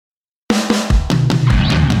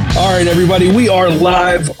All right, everybody, we are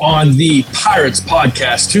live on the Pirates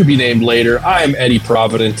podcast, to be named later. I am Eddie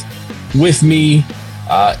Provident. With me,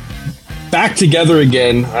 back together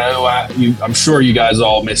again. I'm sure you guys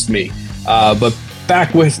all missed me, but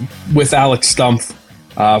back with Alex Stumpf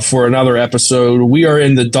for another episode. We are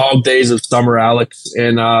in the dog days of summer, Alex,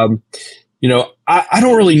 and I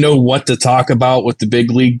don't really know what to talk about with the big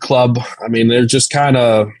league club. I mean, they're just kind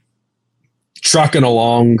of trucking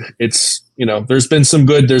along. It's there's been some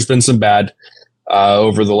good, there's been some bad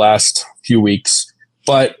over the last few weeks,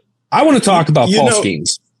 but I want to talk about Paul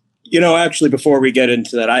Skenes. Actually, before we get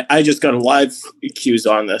into that, I just got a live cues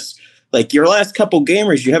on this. Like, your last couple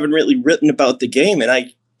gamers, you haven't really written about the game, and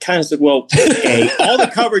I kind of said, well, hey, all the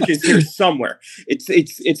coverage is here somewhere.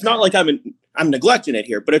 It's not like I'm neglecting it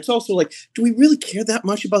here, but it's also like, do we really care that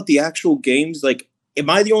much about the actual games? Like, am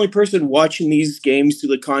I the only person watching these games through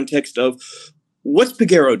the context of what's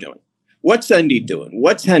Peguero doing? What's Endy doing?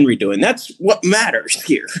 What's Henry doing? That's what matters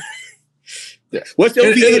here. What's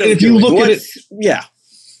Oviedo doing? If you look at it, yeah.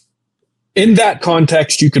 In that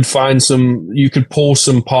context, you could pull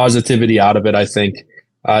some positivity out of it, I think,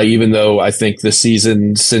 even though I think the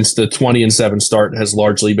season since the 20-7 start has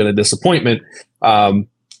largely been a disappointment.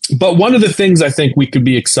 But one of the things I think we could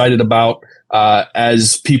be excited about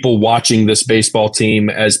as people watching this baseball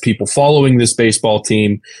team, as people following this baseball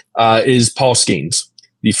team, is Paul Skenes,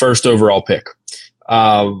 the first overall pick.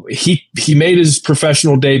 He made his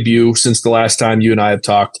professional debut since the last time you and I have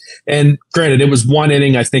talked. And granted, it was one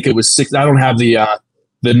inning. I think it was six. I don't have the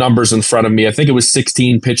numbers in front of me. I think it was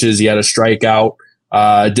 16 pitches. He had a strikeout.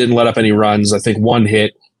 Didn't let up any runs. I think one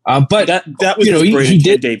hit. But that was his he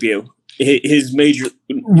did debut. His major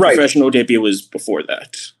professional debut was before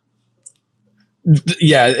that.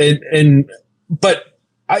 Yeah, but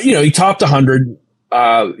he topped 100.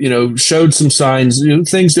 Showed some signs,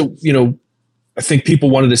 things that I think people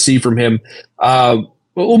wanted to see from him. A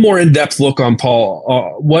little more in-depth look on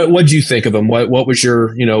Paul. What do you think of him? What was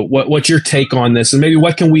your what's your take on this, and maybe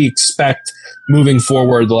what can we expect moving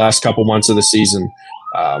forward the last couple months of the season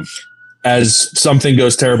as something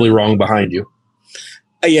goes terribly wrong behind you?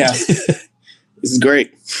 Yeah, this is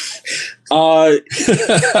great. For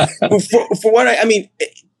what I mean,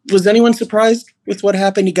 was anyone surprised with what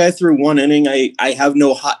happened? He got through one inning. I have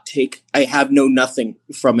no hot take. I have no nothing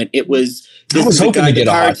from it. I was hoping to get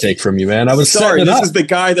a hot take from you, man. I was sorry. This is the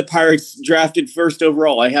guy the Pirates drafted first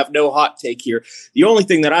overall. I have no hot take here. The only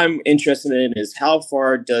thing that I'm interested in is how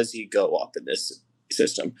far does he go up in this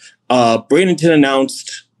system? Bradenton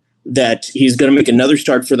announced that he's going to make another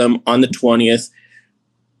start for them on the 20th.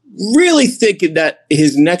 Really thinking that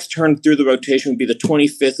his next turn through the rotation would be the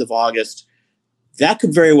 25th of August. That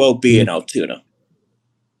could very well be in Altoona.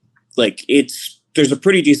 Like, there's a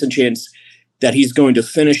pretty decent chance that he's going to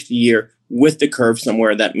finish the year with the curve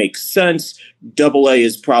somewhere that makes sense. AA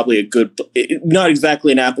is probably a good, not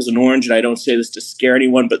exactly an apples and orange, and I don't say this to scare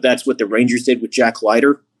anyone, but that's what the Rangers did with Jack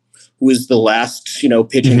Leiter, who was the last,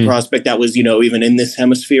 pitching prospect that was, even in this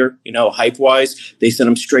hemisphere, hype-wise. They sent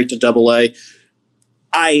him straight to AA.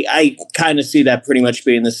 I kind of see that pretty much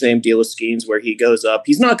being the same deal with Skenes, where he goes up.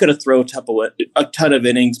 He's not going to throw a ton of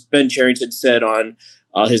innings. Ben Cherington said on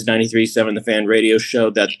his 93.7 The Fan radio show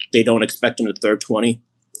that they don't expect him to throw 20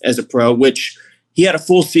 as a pro, which he had a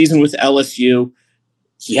full season with LSU.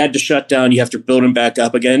 He had to shut down. You have to build him back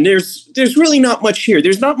up again. There's really not much here.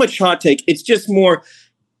 There's not much hot take. It's just more,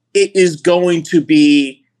 it is going to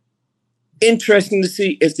be interesting to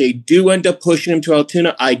see if they do end up pushing him to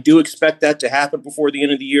Altoona. I do expect that to happen before the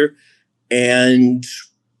end of the year. And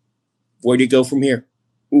where do you go from here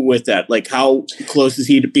with that? Like, how close is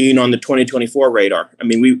he to being on the 2024 radar? I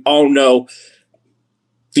mean, we all know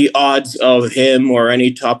the odds of him or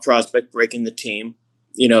any top prospect breaking the team,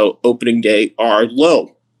 opening day are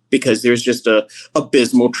low because there's just a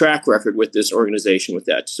abysmal track record with this organization with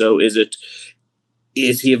that. So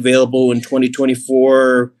is he available in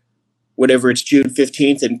 2024? Whatever, it's June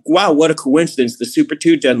 15th. And wow, what a coincidence. The Super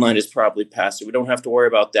 2 deadline is probably passed, so we don't have to worry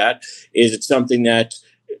about that. Is it something that,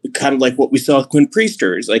 kind of like what we saw with Quinn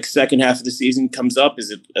Priester, is like second half of the season comes up?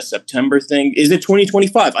 Is it a September thing? Is it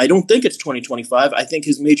 2025? I don't think it's 2025. I think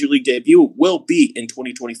his major league debut will be in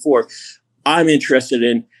 2024. I'm interested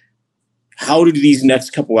in how do these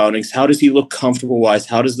next couple outings, how does he look comfortable-wise?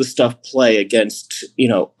 How does the stuff play against,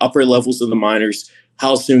 upper levels of the minors?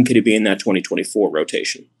 How soon could he be in that 2024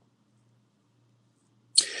 rotation?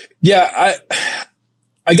 Yeah,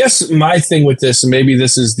 I guess my thing with this, and maybe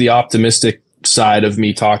this is the optimistic side of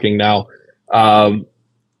me talking now,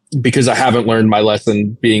 because I haven't learned my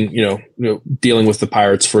lesson being, dealing with the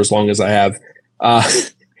Pirates for as long as I have.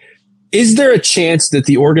 Is there a chance that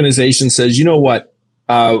the organization says, you know what,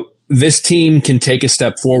 this team can take a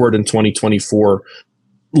step forward in 2024.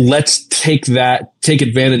 Let's take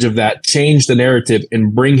advantage of that, change the narrative,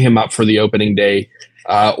 and bring him up for the opening day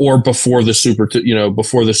or before the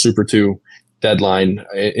Super 2 deadline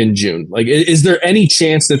in June. Like, is there any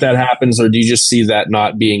chance that happens, or do you just see that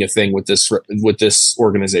not being a thing with this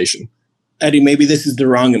organization? Eddie, maybe this is the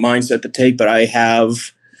wrong mindset to take, but I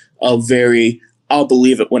have I'll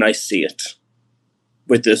believe it when I see it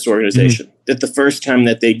with this organization. Mm-hmm. That the first time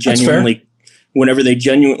that they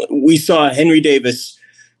we saw Henry Davis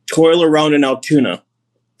toil around in Altoona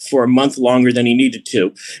for a month longer than he needed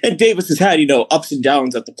to. And Davis has had, ups and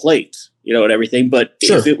downs at the plate, and everything. But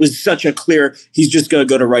if it was such a clear, he's just going to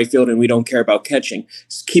go to right field and we don't care about catching,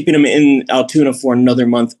 keeping him in Altoona for another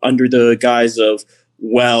month under the guise of,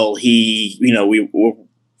 we were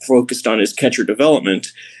focused on his catcher development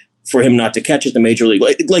for him not to catch at the major league.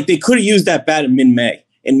 Like they could have used that bat in mid-May.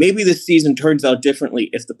 And maybe this season turns out differently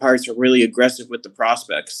if the Pirates are really aggressive with the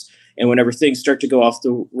prospects. And whenever things start to go off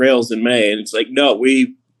the rails in May, and it's like, no,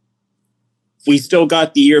 we still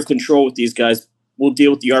got the year of control with these guys. We'll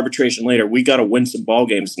deal with the arbitration later. We got to win some ball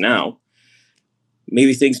games now.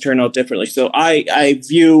 Maybe things turn out differently. So I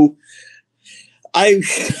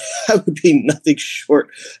would be nothing short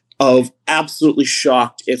of absolutely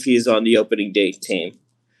shocked if he is on the opening day team.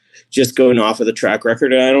 Just going off of the track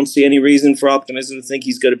record, and I don't see any reason for optimism to think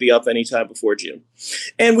he's going to be up anytime before June.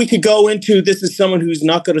 And we could go into this is someone who's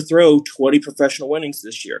not going to throw 20 professional innings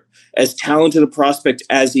this year. As talented a prospect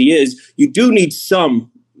as he is, you do need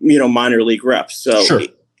some, minor league reps. So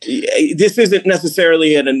this isn't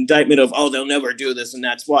necessarily an indictment of, they'll never do this, and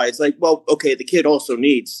that's why. It's like, well, okay, the kid also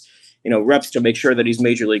needs reps to make sure that he's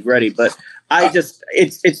major league ready. But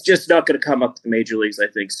it's just not going to come up to the major leagues, I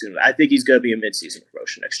think, soon. I think he's going to be a midseason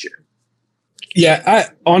promotion next year. Yeah,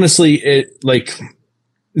 antsy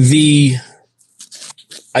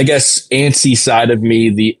antsy side of me,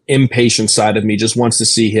 the impatient side of me just wants to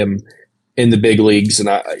see him in the big leagues. And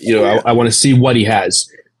I want to see what he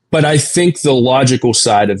has. But I think the logical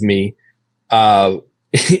side of me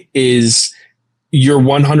is you're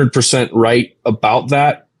 100% right about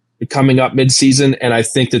that coming up midseason, and I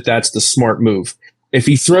think that that's the smart move. If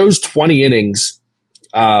he throws 20 innings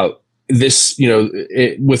with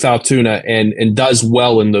Altoona and does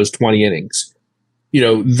well in those 20 innings,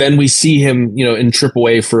 then we see him, in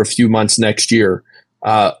AAA for a few months next year.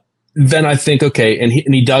 Then I think, okay, and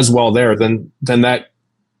he does well there, then that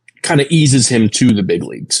kind of eases him to the big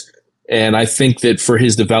leagues. And I think that for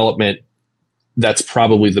his development, that's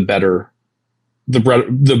probably the better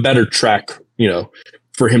track,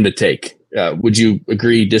 for him to take. Would you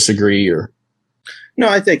agree, disagree, or? No,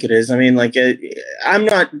 I think it is. I mean, I'm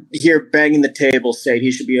not here banging the table saying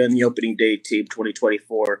he should be on the opening day team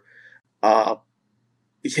 2024.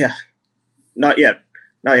 Yeah, not yet.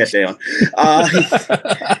 Not yet, Dayon.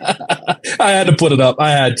 I had to put it up.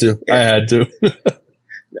 I had to.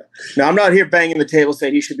 No, I'm not here banging the table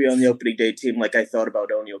saying he should be on the opening day team like I thought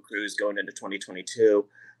about O'Neal Cruz going into 2022,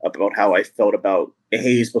 about how I felt about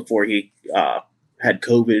Hayes before he had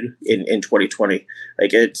COVID in 2020.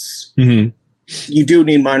 You do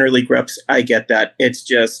need minor league reps. I get that. It's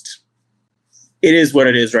just, it is what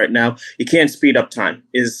it is right now. You can't speed up time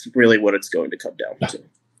is really what it's going to come down to.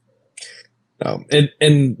 No.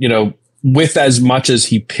 And with as much as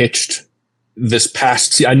he pitched this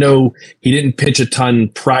past season, I know he didn't pitch a ton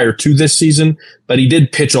prior to this season, but he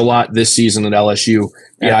did pitch a lot this season at LSU.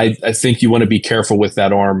 Yeah, I think you want to be careful with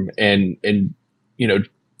that arm and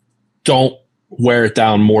don't wear it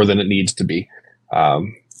down more than it needs to be.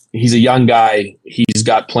 He's a young guy. He's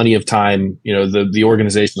got plenty of time. The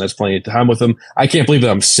organization has plenty of time with him. I can't believe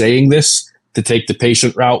that I'm saying this to take the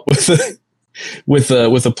patient route with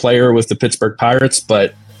a player with the Pittsburgh Pirates,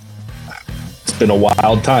 but it's been a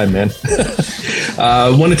wild time, man.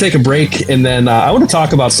 I want to take a break, and then I want to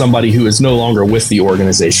talk about somebody who is no longer with the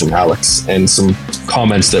organization, Alex, and some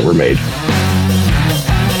comments that were made.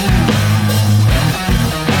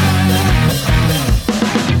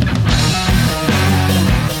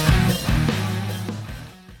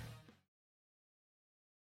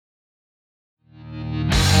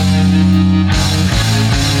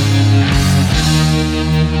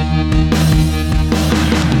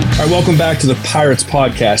 Welcome back to the Pirates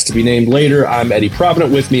Podcast. To be named later, I'm Eddie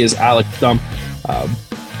Provident. With me is Alex Stump,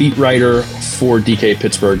 beat writer for DK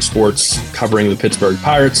Pittsburgh Sports, covering the Pittsburgh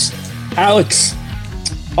Pirates. Alex,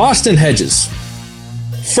 Austin Hedges.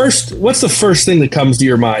 First, what's the first thing that comes to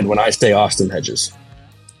your mind when I say Austin Hedges?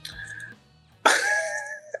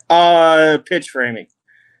 Pitch framing.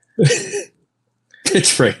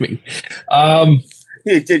 Pitch framing. Did I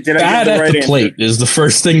bad get the at right the answer? plate is the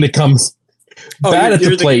first thing that comes Bad at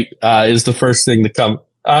the plate is the first thing to come.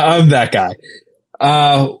 I'm that guy.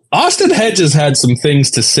 Austin Hedges had some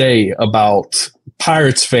things to say about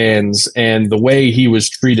Pirates fans and the way he was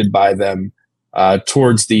treated by them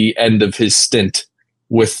towards the end of his stint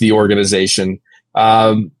with the organization.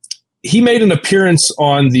 He made an appearance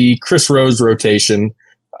on the Chris Rose rotation.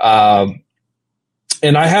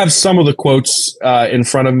 And I have some of the quotes in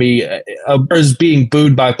front of me as being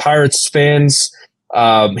booed by Pirates fans.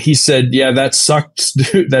 He said, "Yeah, that sucked.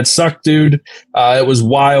 That sucked, dude. It was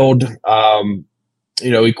wild."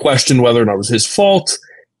 He questioned whether or not it was his fault.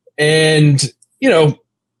 And,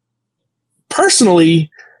 personally,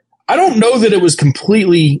 I don't know that it was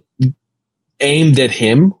completely aimed at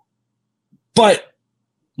him, but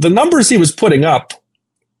the numbers he was putting up,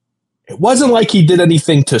 it wasn't like he did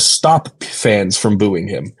anything to stop fans from booing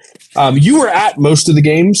him. You were at most of the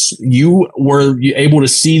games. You were able to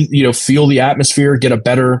see, feel the atmosphere, get a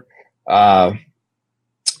better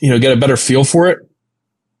feel for it.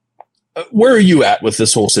 Where are you at with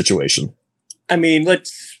this whole situation? I mean,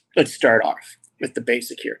 let's start off with the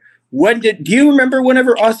basic here. Do you remember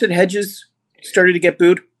whenever Austin Hedges started to get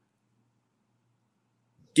booed?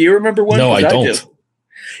 Do you remember when? No, I don't. Do.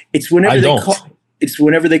 It's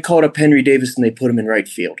whenever they called up Henry Davis and they put him in right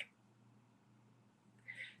field.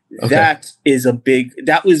 Okay.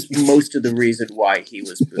 That was most of the reason why he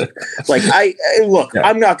was booed.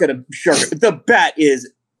 I'm not going to sugar. The bat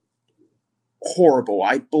is horrible.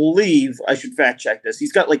 I believe I should fact check this.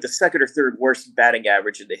 He's got like the second or third worst batting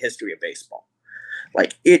average in the history of baseball.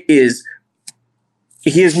 He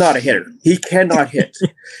is not a hitter. He cannot hit.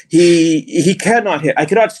 He cannot hit. I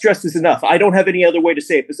cannot stress this enough. I don't have any other way to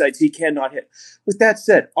say it besides he cannot hit. With that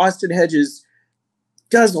said, Austin Hedges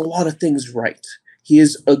does a lot of things right. He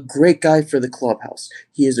is a great guy for the clubhouse.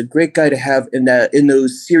 He is a great guy to have in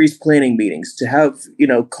those series planning meetings, to have,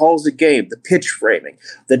 calls a game, the pitch framing,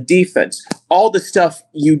 the defense, all the stuff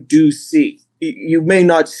you do see. You may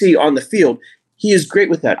not see on the field. He is great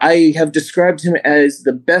with that. I have described him as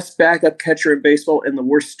the best backup catcher in baseball and the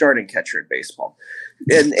worst starting catcher in baseball.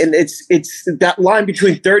 And it's that line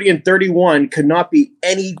between 30 and 31 could not be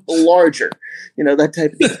any larger, that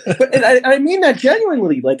type of thing. But I mean that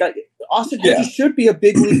genuinely. Austin Hedges should be a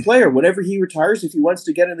big league player. Whenever he retires, if he wants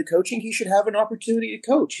to get into coaching, he should have an opportunity to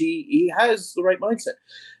coach. He has the right mindset.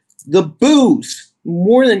 The boos,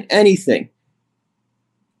 more than anything,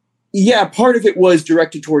 part of it was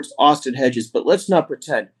directed towards Austin Hedges, but let's not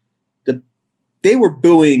pretend. They were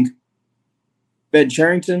booing Ben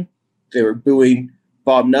Cherington. They were booing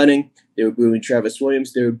Bob Nutting. They were booing Travis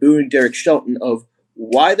Williams. They were booing Derek Shelton of,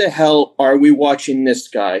 why the hell are we watching this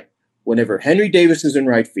guy whenever Henry Davis is in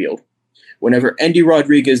right field, whenever Endy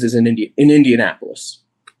Rodriguez is in Indianapolis?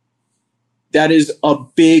 That is a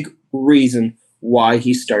big reason why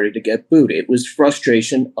he started to get booed. It was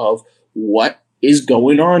frustration of what is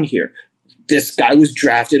going on here. This guy was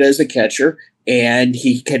drafted as a catcher and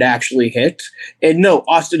he could actually hit. And no,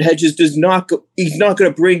 Austin Hedges he's not going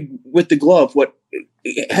to bring with the glove what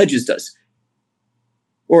Hedges does.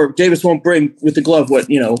 Or Davis won't bring with the glove what,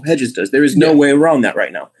 Hedges does. There is no way around that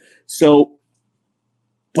right now. So,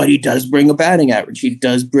 but he does bring a batting average. He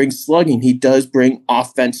does bring slugging. He does bring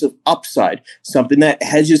offensive upside, something that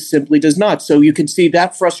Hedges simply does not. So you can see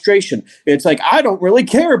that frustration. It's like, I don't really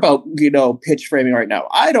care about, pitch framing right now.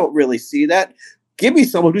 I don't really see that. Give me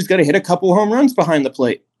someone who's going to hit a couple home runs behind the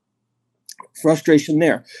plate. Frustration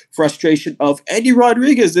there. Frustration of Endy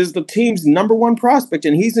Rodriguez is the team's number one prospect,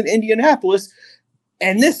 and he's in Indianapolis,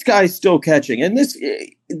 and this guy's still catching. And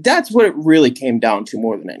that's what it really came down to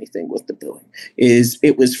more than anything with the booing.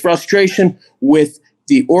 It was frustration with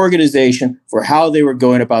the organization for how they were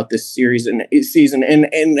going about this season,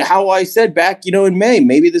 and how I said back, in May,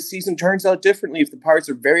 maybe the season turns out differently if the Pirates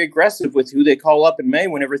are very aggressive with who they call up in May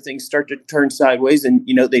whenever things start to turn sideways and,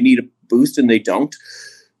 they need a boost and they don't.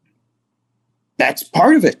 That's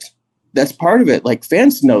part of it. Like,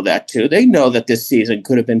 fans know that too. They know that this season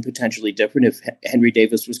could have been potentially different if Henry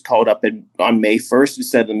Davis was called up on May 1st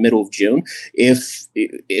instead of the middle of June. If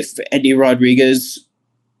Endy Rodriguez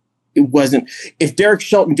if Derek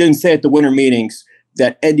Shelton didn't say at the winter meetings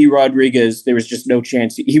that Endy Rodriguez, there was just no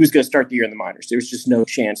chance he was going to start the year in the minors. There was just no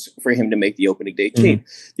chance for him to make the opening day team.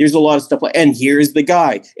 Mm-hmm. There's a lot of stuff and here's the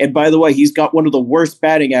guy. And by the way, he's got one of the worst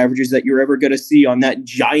batting averages that you're ever going to see on that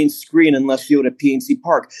giant screen in left field at PNC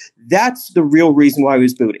Park. That's the real reason why he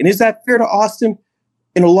was booed. And is that fair to Austin?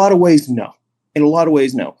 In a lot of ways, no.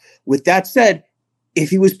 With that said, if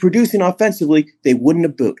he was producing offensively, they wouldn't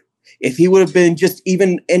have booed. If he would have been just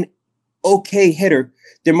even an okay hitter,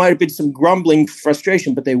 there might have been some grumbling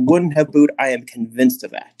frustration, but they wouldn't have booed. I am convinced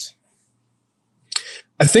of that.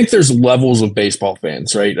 I think there's levels of baseball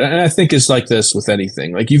fans, right? And I think it's like this with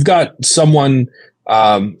anything. Like you've got someone,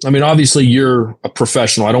 I mean, obviously you're a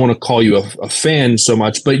professional. I don't want to call you a fan so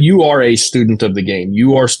much, but you are a student of the game.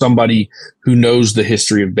 You are somebody who knows the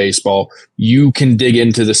history of baseball. You can dig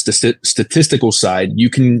into the statistical side.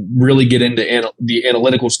 You can really get into the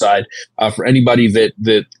analytical side. For anybody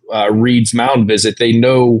that reads Mound Visit, they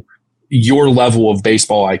know your level of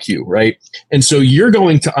baseball IQ, right? And so you're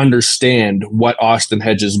going to understand what Austin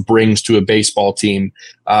Hedges brings to a baseball team,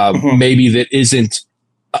 maybe that isn't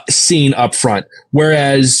seen up front.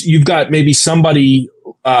 Whereas you've got maybe somebody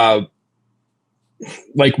like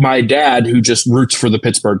my dad who just roots for the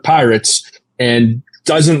Pittsburgh Pirates and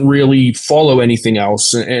doesn't really follow anything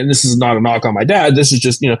else. And this is not a knock on my dad. This is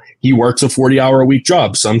just, he works a 40-hour-a-week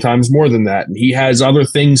job, sometimes more than that. And he has other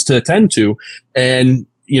things to attend to. And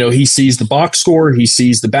he sees the box score, he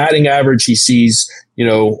sees the batting average, he sees,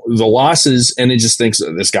 the losses, and it just thinks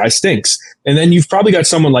this guy stinks. And then you've probably got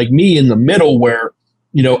someone like me in the middle where,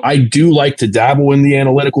 I do like to dabble in the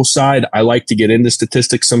analytical side. I like to get into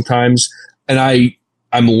statistics sometimes. And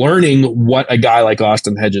I'm learning what a guy like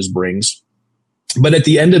Austin Hedges brings. But at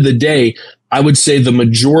the end of the day, I would say the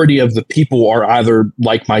majority of the people are either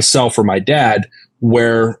like myself or my dad,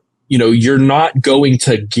 where you're not going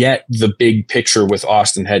to get the big picture with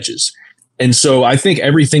Austin Hedges. And so I think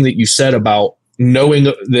everything that you said about knowing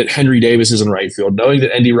that Henry Davis is in right field, knowing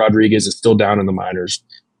that Endy Rodriguez is still down in the minors,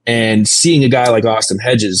 and seeing a guy like Austin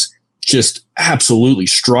Hedges just absolutely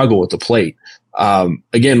struggle at the plate.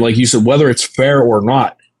 Again, like you said, whether it's fair or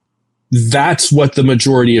not, that's what the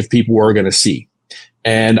majority of people are going to see.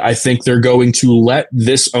 And I think they're going to let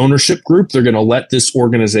this ownership group, they're going to let this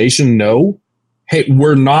organization know, hey,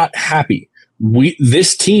 we're not happy.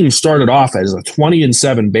 This team started off as a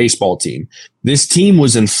 20-7 baseball team. This team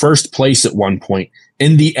was in first place at one point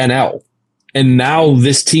in the NL. And now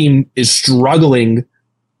this team is struggling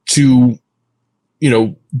to,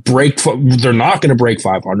 break. They're not going to break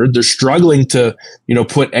 500. They're struggling to,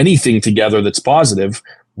 put anything together that's positive.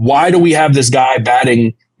 Why do we have this guy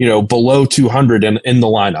batting, below 200 in the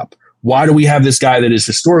lineup? Why do we have this guy that is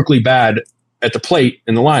historically bad at the plate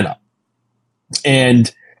in the lineup?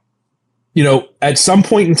 And, at some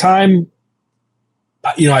point in time,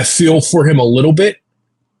 I feel for him a little bit,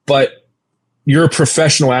 but you're a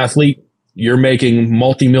professional athlete. You're making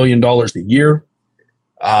multi-million dollars a year.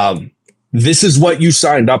 This is what you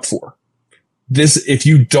signed up for. If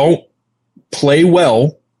you don't play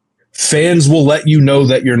well, fans will let you know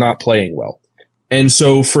that you're not playing well. And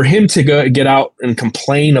so for him to get out and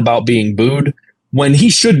complain about being booed when he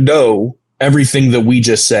should know everything that we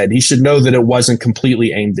just said, he should know that it wasn't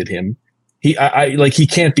completely aimed at him. He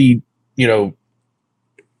can't be,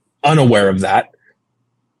 unaware of that.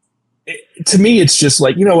 To me, it's just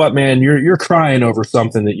like, you know what, man, you're crying over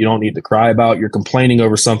something that you don't need to cry about. You're complaining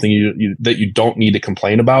over something that you don't need to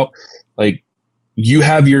complain about. Like you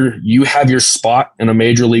have your spot in a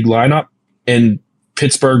major league lineup, and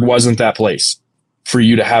Pittsburgh wasn't that place for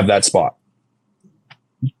you to have that spot.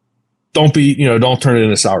 Don't turn it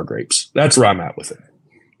into sour grapes. That's where I'm at with it.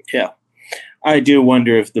 Yeah. I do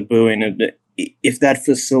wonder if the booing, if that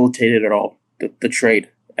facilitated at all the trade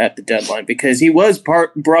at the deadline, because he was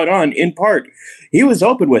brought on in part. He was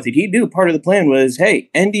open with it. He knew part of the plan was, hey,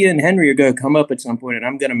 Endy and Henry are going to come up at some point and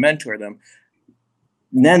I'm going to mentor them.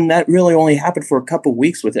 And then that really only happened for a couple of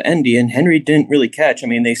weeks with Endy, and Henry didn't really catch. I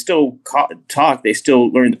mean, they still talked, they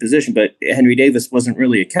still learned the position, but Henry Davis wasn't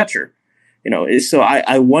really a catcher. So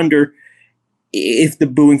I wonder if the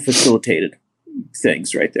booing facilitated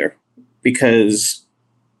things right there, because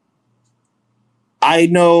I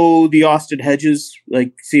know the Austin Hedges,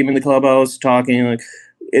 like see him in the clubhouse talking like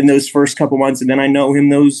in those first couple months, and then I know him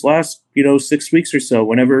those last 6 weeks or so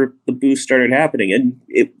whenever the boo started happening, and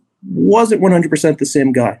it wasn't 100% the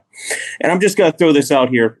same guy. And I'm just going to throw this out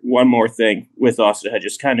here, one more thing with Austin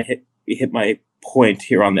Hedges, kind of hit my point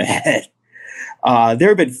here on the head. There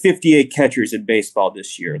have been 58 catchers in baseball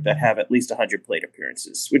this year that have at least 100 plate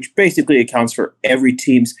appearances, which basically accounts for every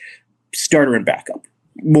team's starter and backup,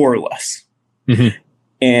 more or less. Mm-hmm.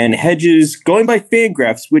 And Hedges, going by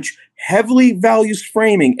Fangraphs, which heavily values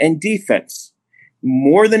framing and defense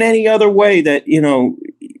more than any other way that,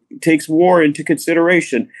 takes WAR into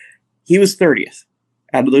consideration, he was 30th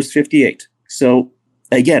out of those 58. So,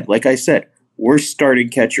 again, like I said, worst starting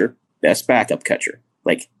catcher, best backup catcher.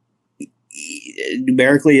 Like,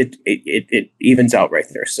 numerically, it evens out right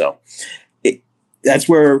there. So, that's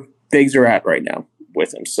where things are at right now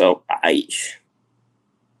with him. So,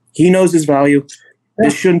 he knows his value.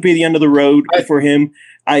 This shouldn't be the end of the road for him.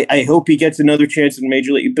 I hope he gets another chance in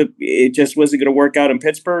Major League, but it just wasn't going to work out in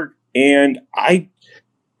Pittsburgh. And I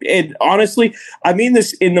And honestly, I mean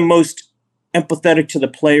this in the most empathetic to the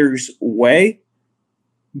players way,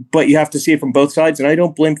 but you have to see it from both sides. And I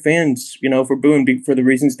don't blame fans, for booing for the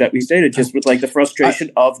reasons that we stated, just with like the frustration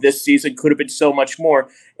of this season could have been so much more.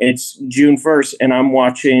 And it's June 1st and I'm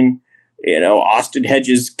watching, Austin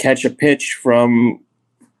Hedges catch a pitch from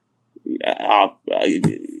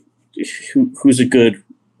who's a good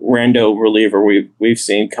rando reliever we've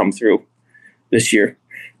seen come through this year.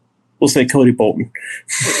 We'll say Cody Bolton.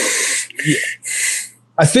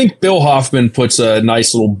 I think Bill Hoffman puts a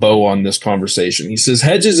nice little bow on this conversation. He says,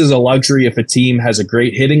 Hedges is a luxury if a team has a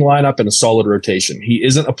great hitting lineup and a solid rotation. He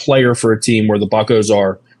isn't a player for a team where the Buccos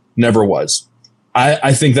are, never was.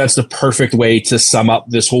 I think that's the perfect way to sum up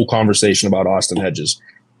this whole conversation about Austin Hedges.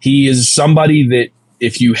 He is somebody that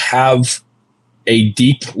if you have a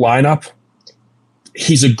deep lineup,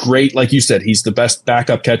 he's a great, like you said, he's the best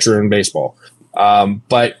backup catcher in baseball.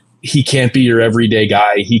 But he can't be your everyday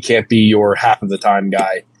guy. He can't be your half of the time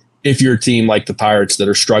guy if you're a team like the Pirates that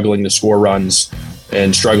are struggling to score runs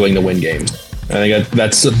and struggling to win games. I think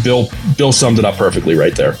that's Bill summed it up perfectly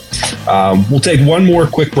right there. We'll take one more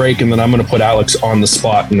quick break, and then I'm going to put Alex on the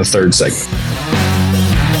spot in the third segment.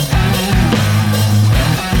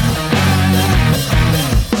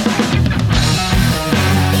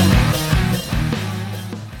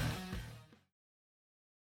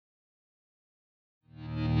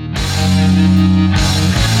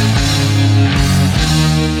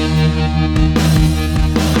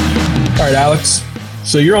 All right, Alex.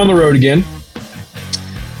 So you're on the road again.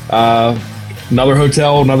 Another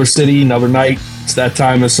hotel, another city, another night. It's that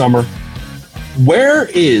time of summer.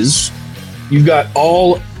 You've got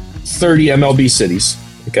all 30 MLB cities,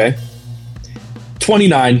 okay?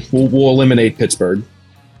 29, we'll eliminate Pittsburgh.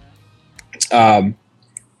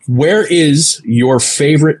 Where is your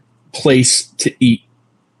favorite place to eat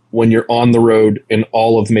when you're on the road in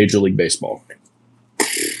all of Major League Baseball?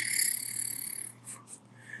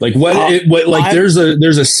 Like there's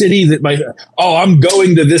a city that I'm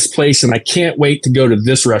going to this place and I can't wait to go to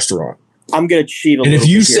this restaurant. I'm gonna cheat a little. And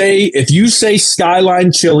if you say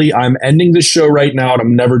Skyline Chili, I'm ending the show right now and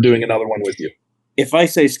I'm never doing another one with you. If I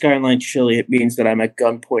say Skyline Chili, it means that I'm at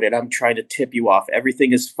gunpoint and I'm trying to tip you off.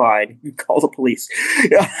 Everything is fine. You call the police.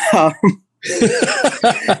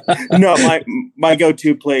 No, my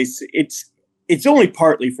go-to place. It's only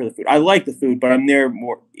partly for the food. I like the food, but I'm there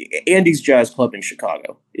more. Andy's Jazz Club in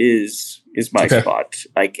Chicago is my spot.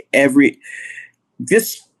 Like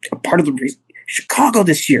this part of the reason Chicago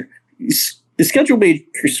this year, the schedule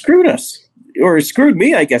screwed us, or screwed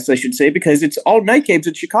me, I guess I should say, because it's all night games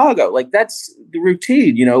in Chicago. Like that's the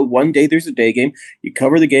routine. One day there's a day game. You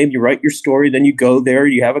cover the game, you write your story, then you go there,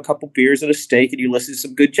 you have a couple beers and a steak, and you listen to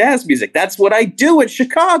some good jazz music. That's what I do in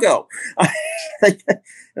Chicago.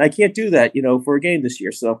 And I can't do that, for a game this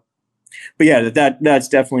year. So, but yeah, that's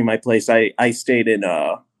definitely my place. I stayed in.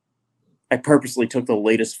 I purposely took the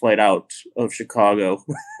latest flight out of Chicago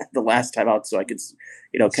the last time out, so I could,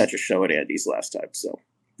 catch a show at Andy's last time. So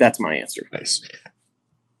that's my answer. Nice.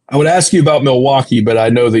 I would ask you about Milwaukee, but I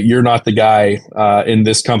know that you're not the guy in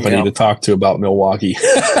this company to talk to about Milwaukee.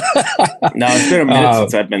 No, it's been a minute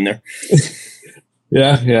since I've been there.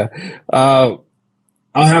 Yeah.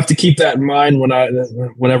 I'll have to keep that in mind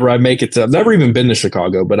whenever I make it to. I've never even been to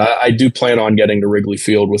Chicago, but I do plan on getting to Wrigley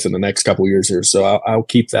Field within the next couple of years here. So I'll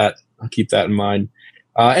keep that. I'll keep that in mind.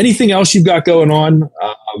 Anything else you've got going on?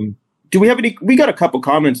 Do we have any? We got a couple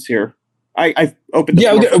comments here. I've opened.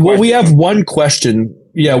 We have one question.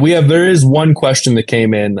 Yeah, there is one question that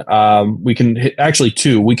came in. We can hit, actually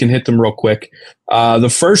two. We can hit them real quick.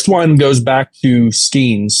 The first one goes back to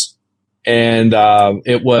Skenes. And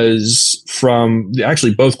it was from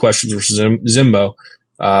actually both questions were Zimbo.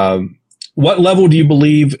 What level do you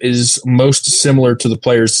believe is most similar to the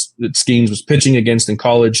players that Skenes was pitching against in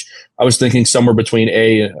college? I was thinking somewhere between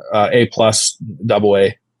A plus, double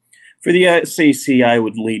A. For the SEC, I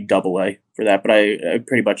would lead double A for that, but I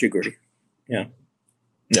pretty much agree. Yeah.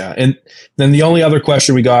 Yeah. And then the only other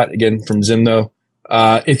question we got, again, from Zimno,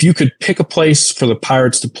 if you could pick a place for the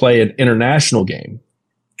Pirates to play an international game,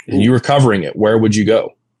 and you were covering it, where would you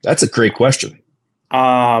go? That's a great question.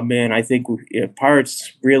 Man, I think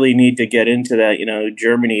Pirates really need to get into that,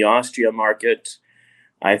 Germany, Austria market.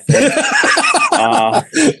 I think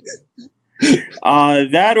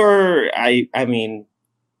that, or I mean,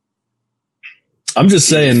 I'm just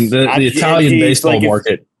saying the Italian baseball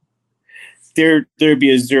market. There'd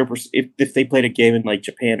be a 0% if they played a game in like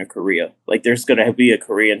Japan or Korea. Like there's going to be a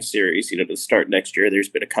Korean series, to start next year. There's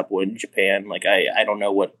been a couple in Japan. Like I don't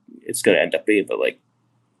know what it's going to end up being, but like,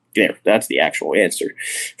 that's the actual answer.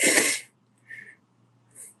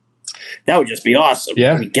 That would just be awesome.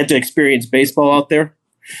 Yeah. I mean, get to experience baseball out there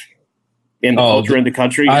in the culture in the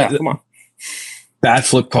country. Yeah, come on. Bat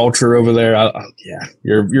flip culture over there. Yeah,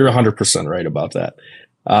 you're 100% right about that.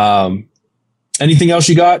 Anything else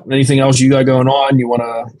you got? Anything else you got going on you want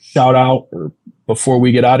to shout out or before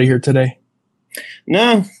we get out of here today?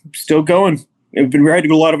 No, still going. I've been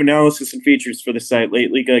writing a lot of analysis and features for the site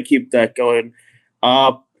lately. Got to keep that going.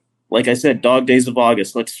 Like I said, dog days of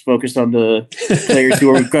August. Let's focus on the players who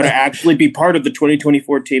are going to actually be part of the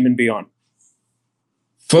 2024 team and beyond.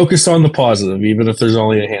 Focus on the positive, even if there's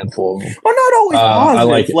only a handful of them. Well, not always positive. I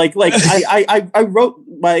like it. I wrote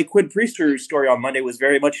my Quinn Priester story on Monday was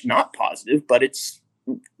very much not positive, but it's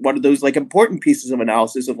one of those like important pieces of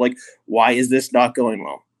analysis of like, why is this not going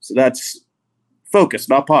well? So that's focus,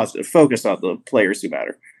 not positive. Focus on the players who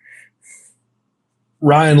matter.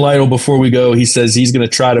 Ryan Lytle, before we go, he says he's going to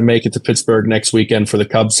try to make it to Pittsburgh next weekend for the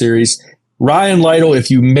Cubs series. Ryan Lytle, if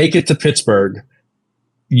you make it to Pittsburgh,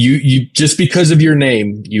 you just because of your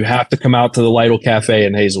name, you have to come out to the Lytle Cafe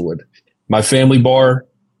in Hazelwood. My family bar,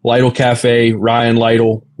 Lytle Cafe, Ryan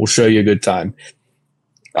Lytle will show you a good time.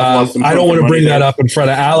 I don't want to bring that up in front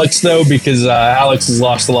of Alex, though, because Alex has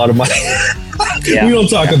lost a lot of money. Yeah. We don't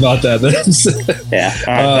talk about that. Yeah.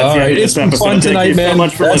 All right. It's been fun tonight, man.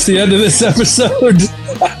 That's the end of this episode.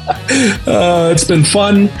 It's been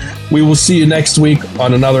fun. We will see you next week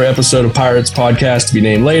on another episode of Pirates Podcast to be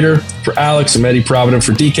named later. For Alex, I'm Eddie Provident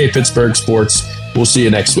for DK Pittsburgh Sports. We'll see you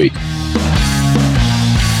next week.